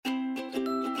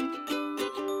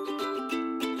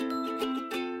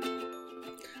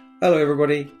Hello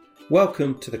everybody,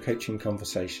 welcome to the Coaching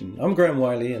Conversation. I'm Graham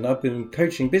Wiley and I've been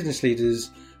coaching business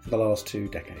leaders for the last 2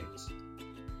 decades.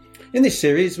 In this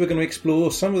series we're going to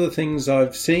explore some of the things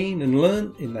I've seen and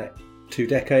learned in that 2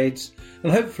 decades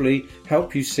and hopefully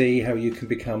help you see how you can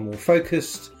become more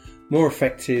focused, more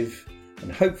effective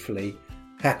and hopefully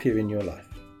happier in your life.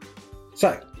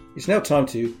 So it's now time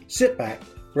to sit back,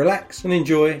 relax and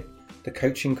enjoy the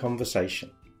Coaching Conversation.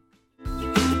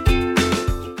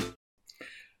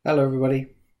 Hello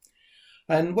everybody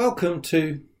and welcome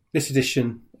to this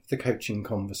edition of the Coaching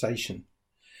Conversation.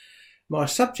 My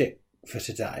subject for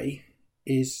today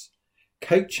is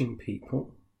coaching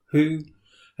people who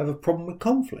have a problem with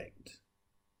conflict.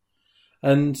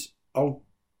 And I'll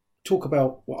talk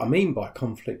about what I mean by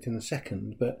conflict in a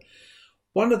second, but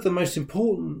one of the most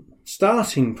important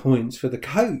starting points for the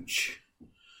coach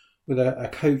with a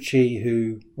coachee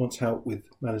who wants help with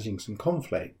managing some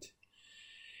conflict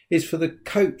is for the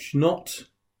coach not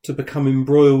to become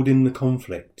embroiled in the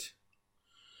conflict,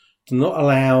 to not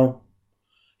allow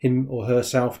him or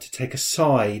herself to take a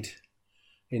side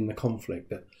in the conflict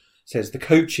that says the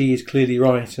coachee is clearly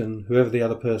right and whoever the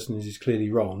other person is clearly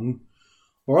wrong,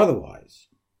 or otherwise.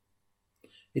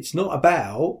 It's not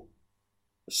about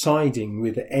siding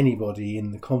with anybody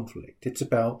in the conflict. It's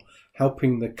about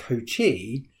helping the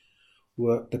coachee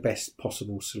work the best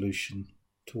possible solution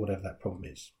to whatever that problem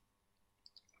is.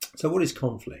 So what is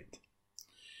conflict?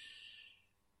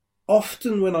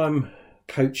 Often when I'm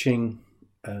coaching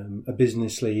a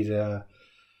business leader,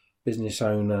 business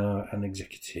owner, an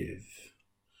executive,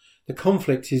 the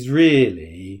conflict is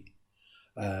really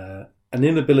an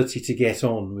inability to get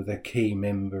on with a key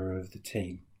member of the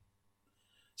team.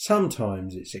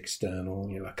 Sometimes it's external,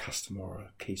 a customer or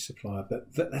a key supplier,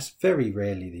 but that's very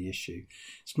rarely the issue.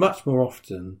 It's much more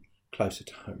often closer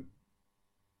to home.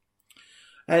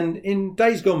 And in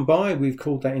days gone by, we've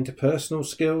called that interpersonal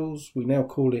skills. We now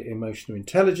call it emotional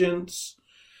intelligence.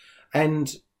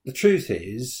 And the truth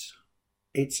is,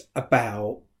 it's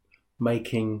about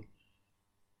making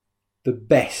the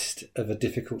best of a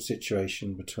difficult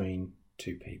situation between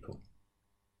two people.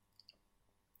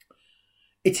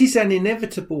 It is an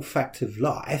inevitable fact of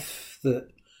life that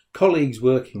colleagues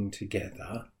working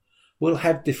together will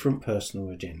have different personal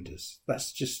agendas.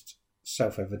 That's just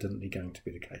self-evidently going to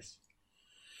be the case.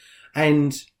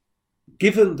 And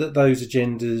given that those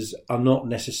agendas are not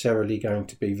necessarily going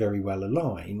to be very well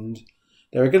aligned,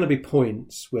 there are going to be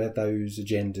points where those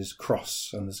agendas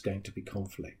cross and there's going to be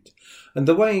conflict. And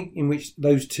the way in which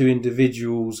those two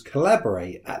individuals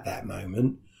collaborate at that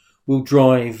moment will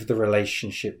drive the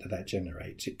relationship that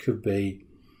generates. It could be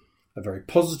a very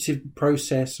positive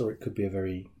process or it could be a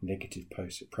very negative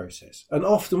process. And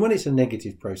often when it's a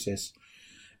negative process,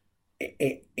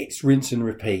 it's rinse and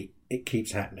repeat. It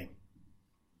keeps happening.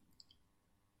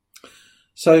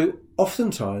 So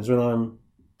oftentimes when I'm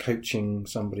coaching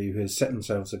somebody who has set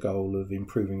themselves a goal of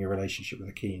improving a relationship with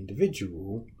a key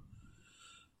individual,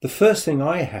 the first thing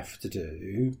I have to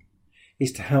do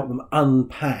is to help them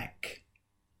unpack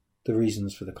the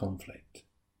reasons for the conflict.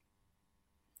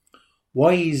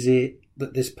 Why is it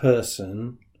that this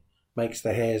person makes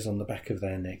the hairs on the back of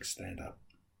their neck stand up?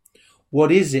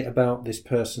 What is it about this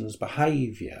person's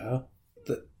behaviour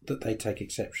that they take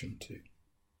exception to?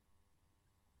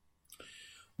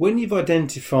 When you've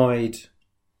identified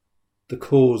the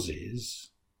causes,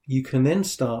 you can then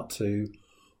start to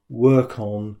work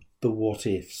on the what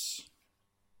ifs.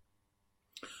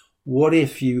 What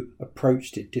if you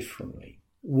approached it differently?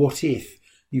 What if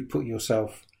you put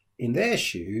yourself in their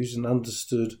shoes and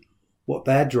understood what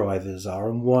their drivers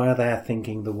are and why they're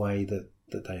thinking the way that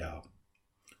they are?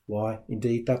 Why,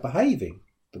 indeed, they're behaving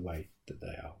the way that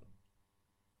they are.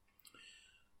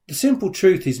 The simple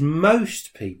truth is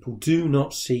most people do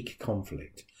not seek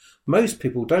conflict. Most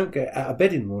people don't get out of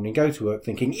bed in the morning, go to work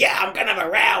thinking, yeah, I'm going to have a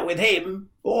row with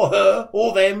him or her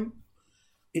or them.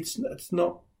 It's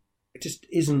not, it just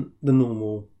isn't the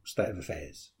normal state of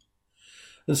affairs.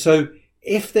 And so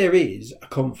if there is a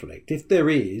conflict, if there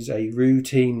is a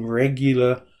routine,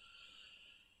 regular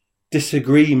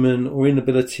disagreement or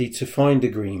inability to find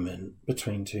agreement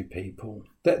between two people,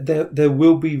 that there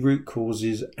will be root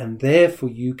causes and therefore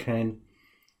you can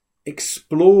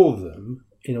explore them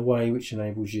in a way which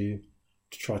enables you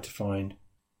to try to find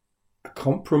a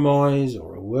compromise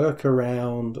or a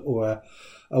workaround or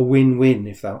a win-win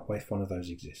if one of those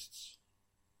exists.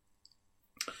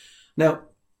 Now,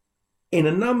 in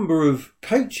a number of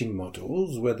coaching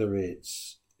models, whether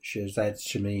it's Shirzad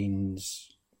Shamin's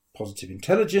positive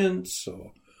intelligence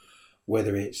or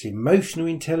whether it's emotional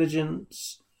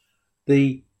intelligence,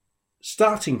 the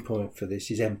starting point for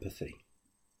this is empathy.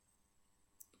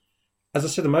 as I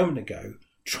said a moment ago,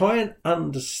 try and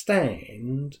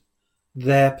understand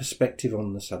their perspective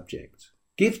on the subject.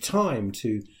 Give time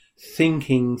to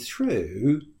thinking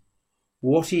through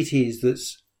what it is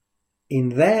that's in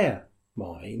their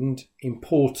mind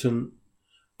important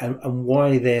and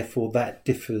why therefore that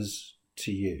differs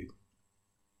to you.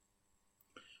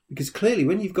 Because clearly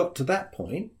when you've got to that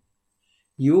point,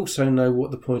 you also know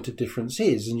what the point of difference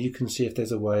is, and you can see if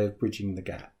there's a way of bridging the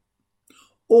gap.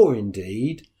 Or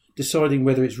indeed, deciding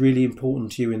whether it's really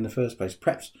important to you in the first place.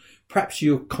 Perhaps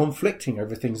you're conflicting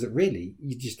over things that really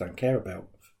you just don't care about.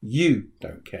 You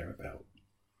don't care about.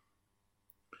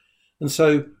 And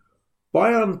so,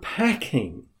 by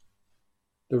unpacking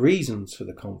the reasons for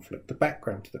the conflict, the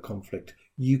background to the conflict,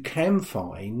 you can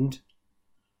find,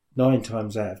 9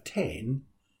 times out of 10,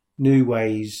 new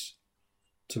ways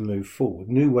to move forward,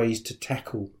 new ways to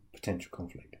tackle potential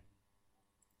conflict.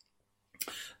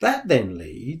 That then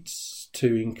leads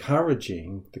to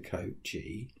encouraging the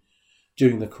coachee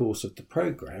during the course of the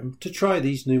program to try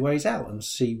these new ways out and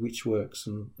see which works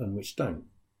and which don't.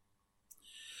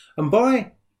 And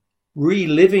by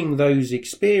reliving those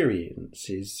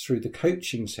experiences through the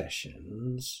coaching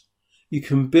sessions, you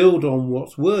can build on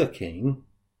what's working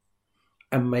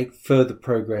and make further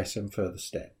progress and further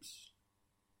steps.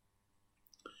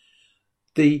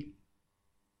 The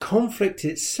conflict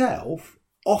itself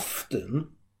often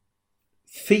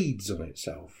feeds on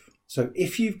itself. So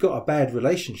if you've got a bad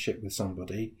relationship with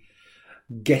somebody,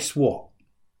 guess what?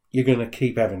 You're going to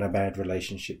keep having a bad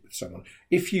relationship with someone.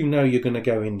 If you know you're going to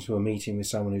go into a meeting with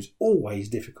someone who's always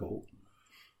difficult,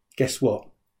 guess what?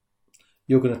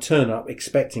 You're going to turn up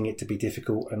expecting it to be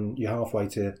difficult, and you're halfway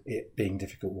to it being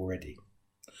difficult already.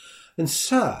 And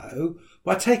so,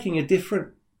 by taking a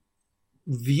different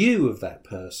view of that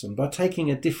person, by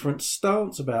taking a different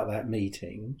stance about that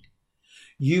meeting,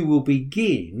 you will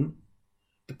begin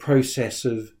the process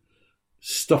of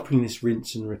stopping this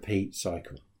rinse and repeat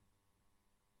cycle.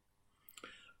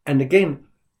 And again,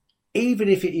 even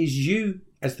if it is you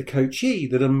as the coachee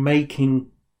that are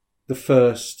making the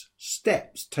first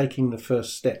steps, taking the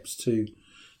first steps to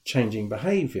changing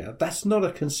behaviour, that's not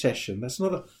a concession, that's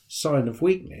not a sign of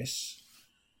weakness,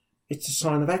 it's a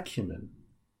sign of acumen.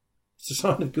 It's a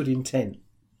sign of good intent.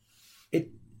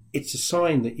 It's a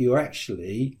sign that you're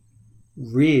actually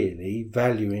really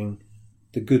valuing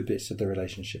the good bits of the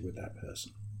relationship with that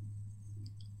person.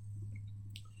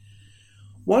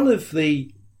 One of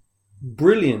the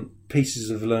brilliant pieces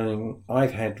of learning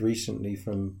I've had recently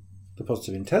from the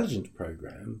Positive Intelligence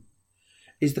program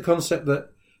is the concept that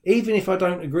even if I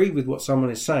don't agree with what someone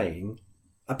is saying,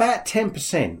 about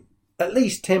 10%, at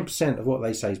least 10% of what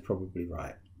they say is probably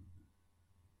right.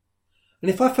 And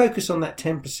if I focus on that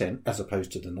 10%, as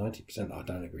opposed to the 90% I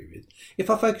don't agree with, if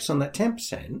I focus on that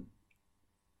 10%,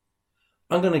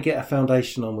 I'm going to get a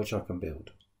foundation on which I can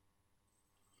build.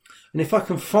 And if I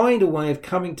can find a way of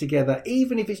coming together,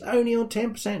 even if it's only on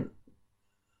 10%,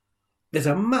 there's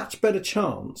a much better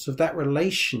chance of that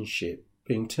relationship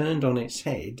being turned on its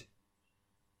head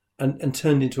and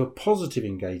turned into a positive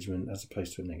engagement as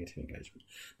opposed to a negative engagement.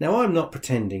 Now, I'm not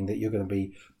pretending that you're going to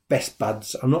be best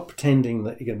buds. I'm not pretending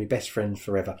that you're going to be best friends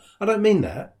forever. I don't mean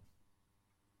that.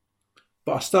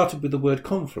 But I started with the word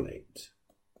conflict.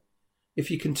 If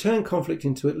you can turn conflict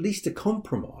into at least a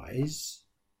compromise,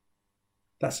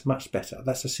 that's much better.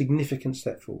 That's a significant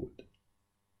step forward.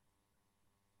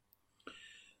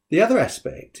 The other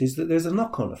aspect is that there's a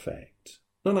knock-on effect.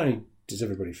 Not only does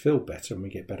everybody feel better and we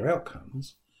get better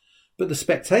outcomes, but the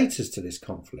spectators to this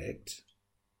conflict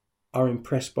are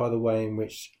impressed by the way in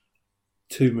which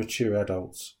 2 mature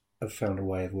adults have found a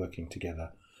way of working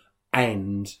together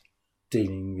and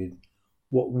dealing with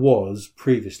what was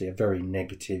previously a very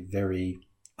negative, very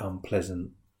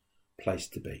unpleasant place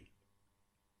to be.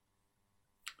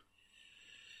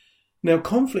 Now,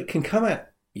 conflict can come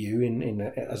at you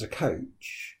as a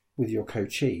coach with your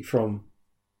coachee from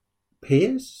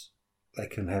peers. They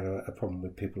can have a problem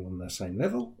with people on their same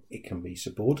level. It can be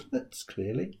subordinates,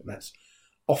 clearly. And that's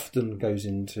often goes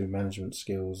into management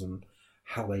skills and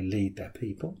how they lead their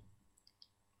people.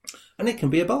 And it can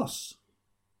be a boss.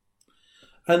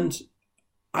 And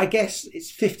I guess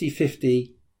it's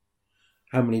 50-50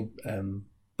 how many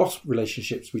boss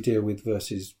relationships we deal with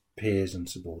versus peers and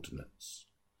subordinates.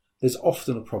 There's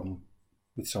often a problem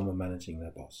with someone managing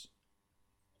their boss.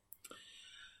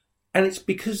 And it's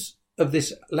because of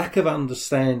this lack of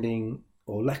understanding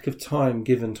or lack of time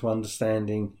given to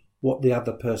understanding what the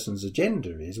other person's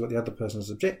agenda is, what the other person's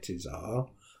objectives are,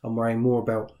 and worrying more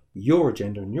about your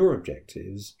agenda and your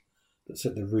objectives that's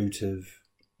at the root of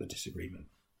the disagreement.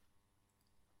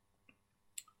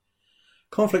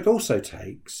 Conflict also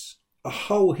takes a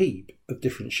whole heap of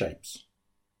different shapes.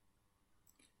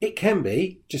 It can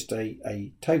be just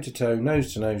a toe-to-toe,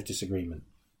 nose-to-nose disagreement.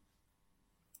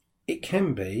 It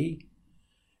can be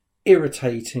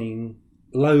irritating,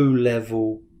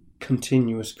 low-level,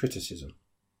 continuous criticism.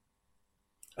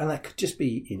 And that could just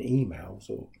be in emails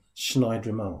or snide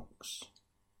remarks.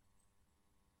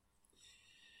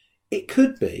 It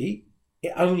could be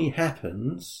it only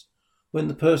happens when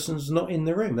the person's not in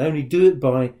the room. They only do it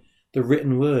by the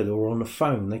written word or on the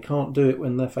phone. They can't do it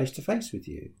when they're face to face with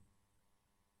you.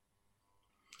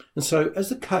 And so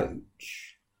as a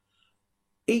coach,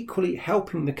 equally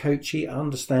helping the coachee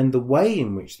understand the way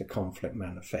in which the conflict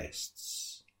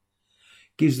manifests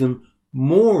gives them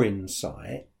more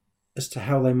insight as to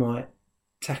how they might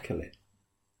tackle it.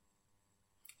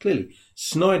 Clearly,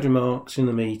 snide remarks in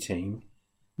a meeting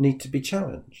need to be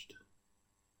challenged.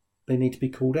 They need to be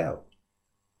called out.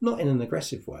 Not in an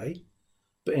aggressive way,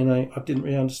 but in I didn't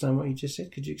really understand what you just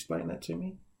said. Could you explain that to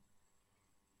me?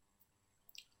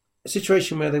 A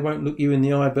situation where they won't look you in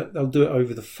the eye, but they'll do it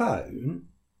over the phone.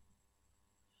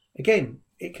 Again,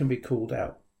 it can be called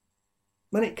out.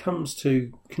 When it comes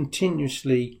to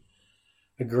continuously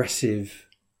aggressive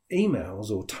emails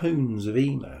or tones of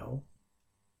email,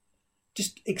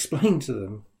 just explain to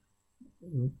them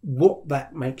what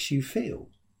that makes you feel.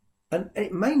 And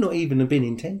it may not even have been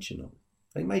intentional.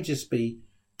 They may just be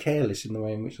careless in the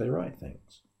way in which they write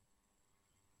things.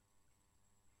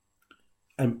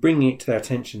 And bringing it to their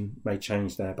attention may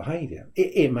change their behaviour.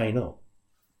 It may not,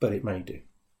 but it may do.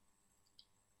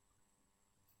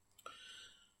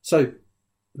 So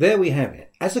there we have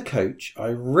it. As a coach, I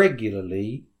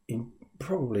regularly, in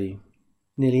probably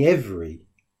nearly every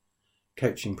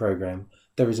coaching program,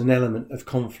 there is an element of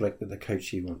conflict that the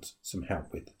coachee wants some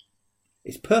help with.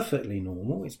 It's perfectly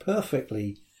normal. It's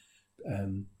perfectly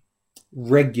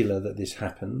regular that this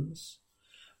happens.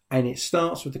 And it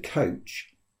starts with the coach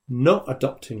not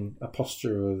adopting a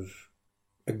posture of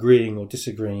agreeing or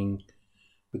disagreeing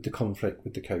with the conflict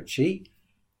with the coachee.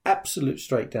 Absolute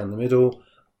straight down the middle.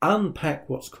 Unpack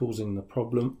what's causing the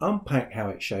problem. Unpack how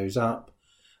it shows up.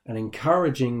 And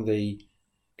encouraging the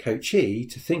coachee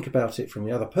to think about it from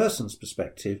the other person's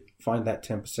perspective. Find that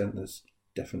 10% that's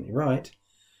definitely right.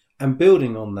 And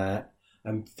building on that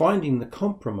and finding the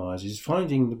compromises,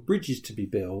 finding the bridges to be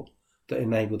built that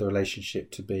enable the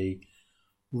relationship to be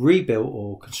rebuilt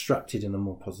or constructed in a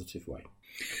more positive way.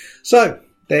 So,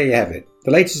 there you have it.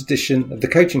 The latest edition of the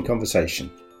Coaching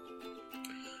Conversation.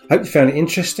 Hope you found it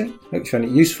interesting. Hope you found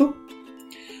it useful.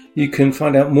 You can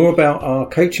find out more about our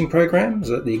coaching programs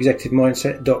at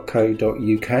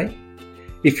theexecutivemindset.co.uk.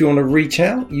 If you want to reach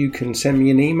out, you can send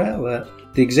me an email at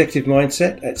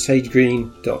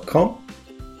theexecutivemindset@sagegreen.com.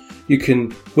 You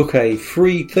can book a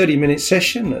free 30-minute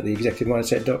session at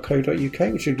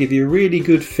theexecutivemindset.co.uk, which will give you a really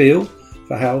good feel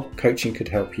for how coaching could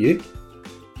help you.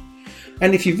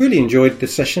 And if you've really enjoyed the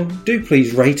session, do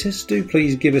please rate us, do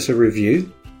please give us a review.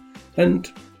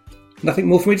 And nothing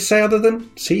more for me to say other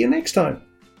than see you next time.